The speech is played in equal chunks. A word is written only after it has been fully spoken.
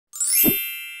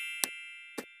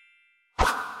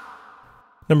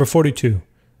Number 42.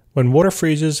 When water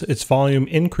freezes, its volume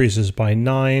increases by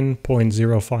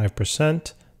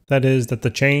 9.05%. That is, that the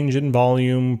change in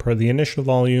volume per the initial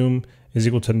volume is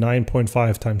equal to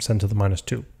 9.5 times 10 to the minus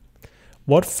 2.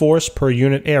 What force per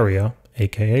unit area,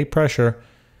 aka pressure,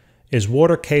 is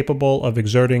water capable of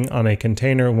exerting on a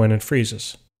container when it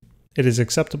freezes? It is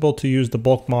acceptable to use the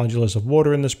bulk modulus of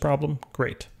water in this problem?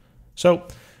 Great. So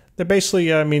they're basically,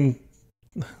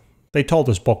 they told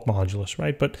us bulk modulus,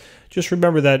 right? But just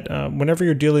remember that whenever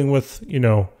you're dealing with,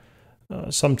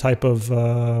 some type of,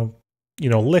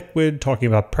 liquid, talking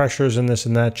about pressures and this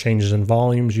and that, changes in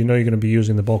volumes, you're going to be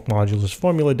using the bulk modulus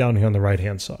formula down here on the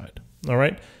right-hand side. All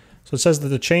right? So it says that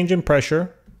the change in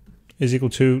pressure is equal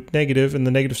to negative, and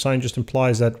the negative sign just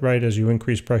implies that, right, as you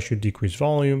increase pressure, you decrease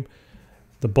volume.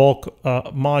 The bulk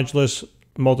modulus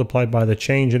multiplied by the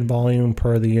change in volume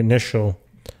per the initial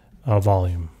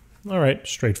volume. All right,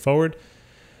 straightforward.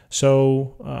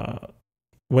 So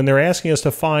when they're asking us to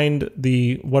find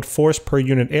what force per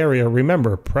unit area,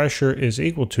 remember, pressure is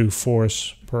equal to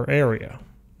force per area.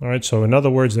 All right, so in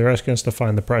other words, they're asking us to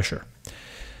find the pressure.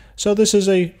 So this is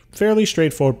a fairly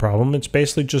straightforward problem. It's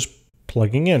basically just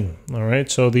plugging in. All right,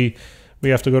 so we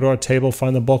have to go to our table,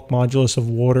 find the bulk modulus of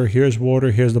water. Here's water,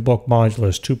 here's the bulk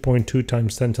modulus, 2.2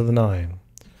 times 10 to the 9.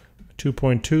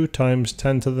 2.2 times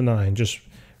 10 to the 9. Just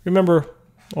remember,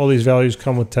 all these values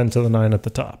come with 10 to the 9 at the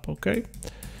top, okay?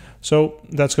 So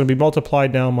that's going to be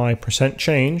multiplied now my percent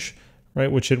change,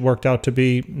 right, which it worked out to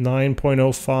be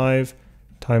 9.05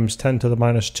 times 10 to the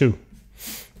minus 2.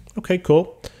 Okay,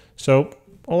 cool. So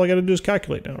all I got to do is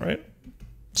calculate now, right?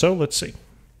 So let's see.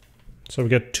 So we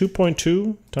get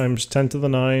 2.2 times 10 to the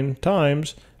 9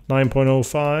 times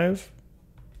 9.05,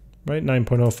 right?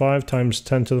 9.05 times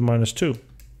 10 to the minus 2.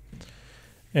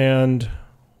 And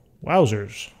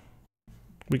wowzers.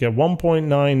 We get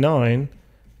 1.99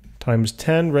 times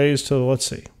 10 raised to, let's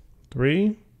see,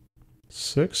 3,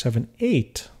 6, 7,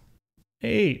 8.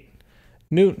 8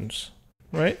 newtons,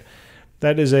 right?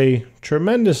 That is a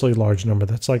tremendously large number.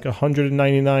 That's like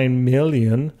 199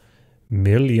 million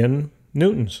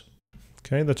newtons.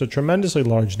 Okay, that's a tremendously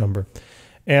large number.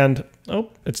 And,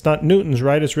 it's not newtons,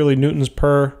 right? It's really newtons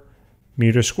per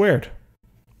meter squared.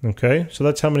 Okay, so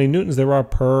that's how many newtons there are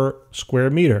per square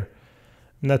meter.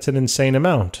 And that's an insane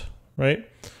amount, right?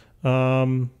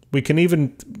 We can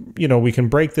even, we can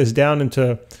break this down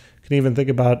into, can even think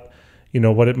about,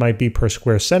 what it might be per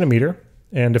square centimeter.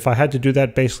 And if I had to do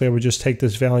that, basically I would just take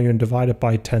this value and divide it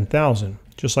by 10,000,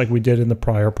 just like we did in the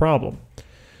prior problem.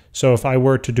 So if I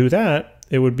were to do that,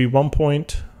 it would be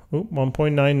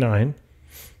 1.99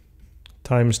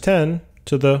 times 10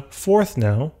 to the 4th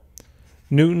now,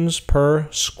 newtons per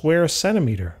square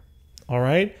centimeter. All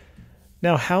right?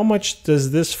 Now, how much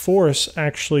does this force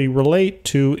actually relate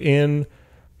to in,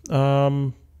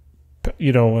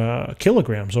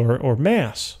 kilograms or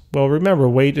mass? Well, remember,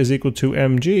 weight is equal to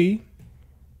mg.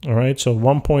 All right, so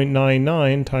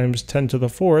 1.99 times 10 to the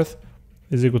 4th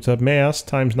is equal to mass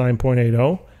times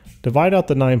 9.80. Divide out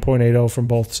the 9.80 from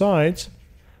both sides,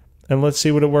 and let's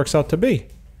see what it works out to be.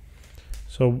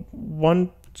 So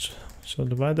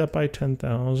divide that by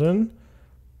 10,000.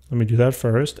 Let me do that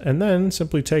first, and then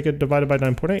simply take it divided by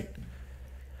 9.8.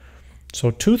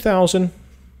 So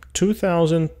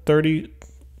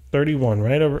 2,031,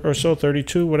 right? Or so,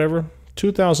 32, whatever.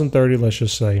 2,030, let's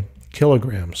just say,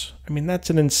 kilograms. I mean, that's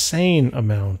an insane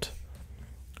amount,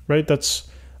 right? That's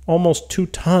almost 2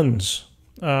 tons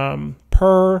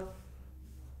per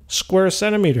square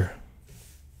centimeter.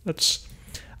 That's,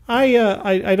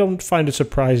 I don't find it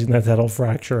surprising that that'll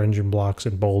fracture engine blocks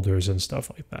and boulders and stuff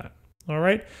like that. All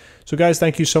right. So guys,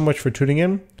 thank you so much for tuning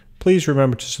in. Please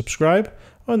remember to subscribe.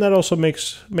 Oh, and that also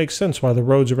makes sense why the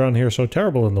roads around here are so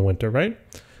terrible in the winter, right?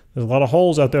 There's a lot of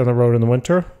holes out there on the road in the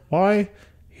winter. Why?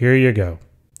 Here you go.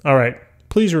 All right.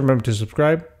 Please remember to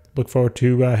subscribe. Look forward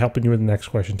to helping you with the next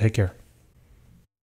question. Take care.